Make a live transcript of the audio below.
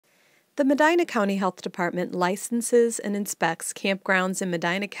The Medina County Health Department licenses and inspects campgrounds in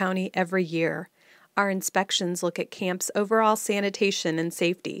Medina County every year. Our inspections look at camps' overall sanitation and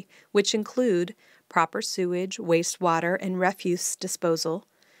safety, which include proper sewage, wastewater, and refuse disposal,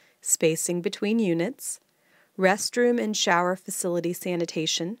 spacing between units, restroom and shower facility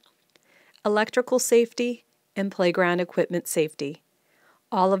sanitation, electrical safety, and playground equipment safety.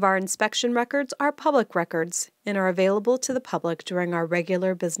 All of our inspection records are public records and are available to the public during our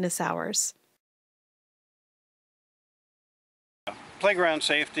regular business hours. Playground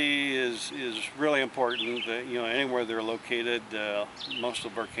safety is really important. Anywhere they're located, most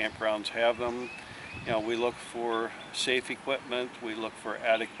of our campgrounds have them. We look for safe equipment. We look for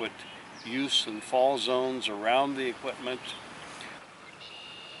adequate use and fall zones around the equipment.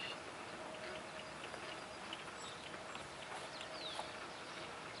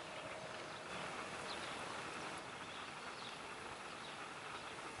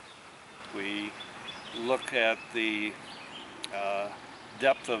 We look at the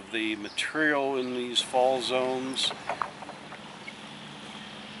depth of the material in these fall zones.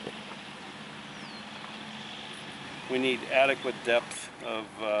 We need adequate depth of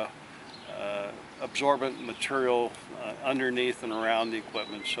absorbent material underneath and around the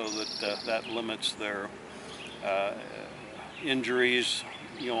equipment so that that limits their injuries,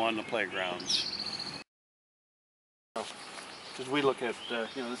 on the playgrounds. Because we look at,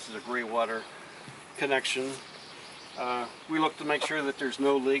 this is a gray water connection. We look to make sure that there's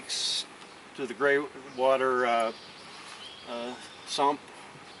no leaks to the gray water sump.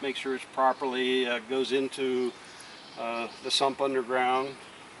 Make sure it's properly goes into the sump underground.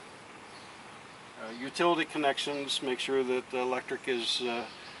 Utility connections, make sure that the electric is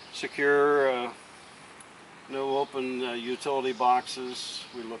secure. No open utility boxes.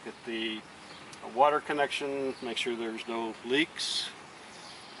 We look at the water connection, make sure there's no leaks.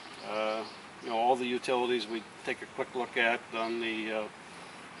 All the utilities we take a quick look at on the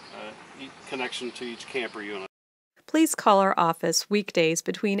connection to each camper unit. Please call our office weekdays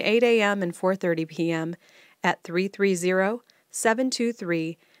between 8 a.m. and 4:30 p.m. at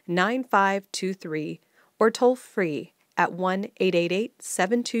 330-723-9523 or toll free at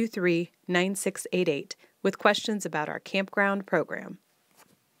 1-888-723-9688 with questions about our campground program.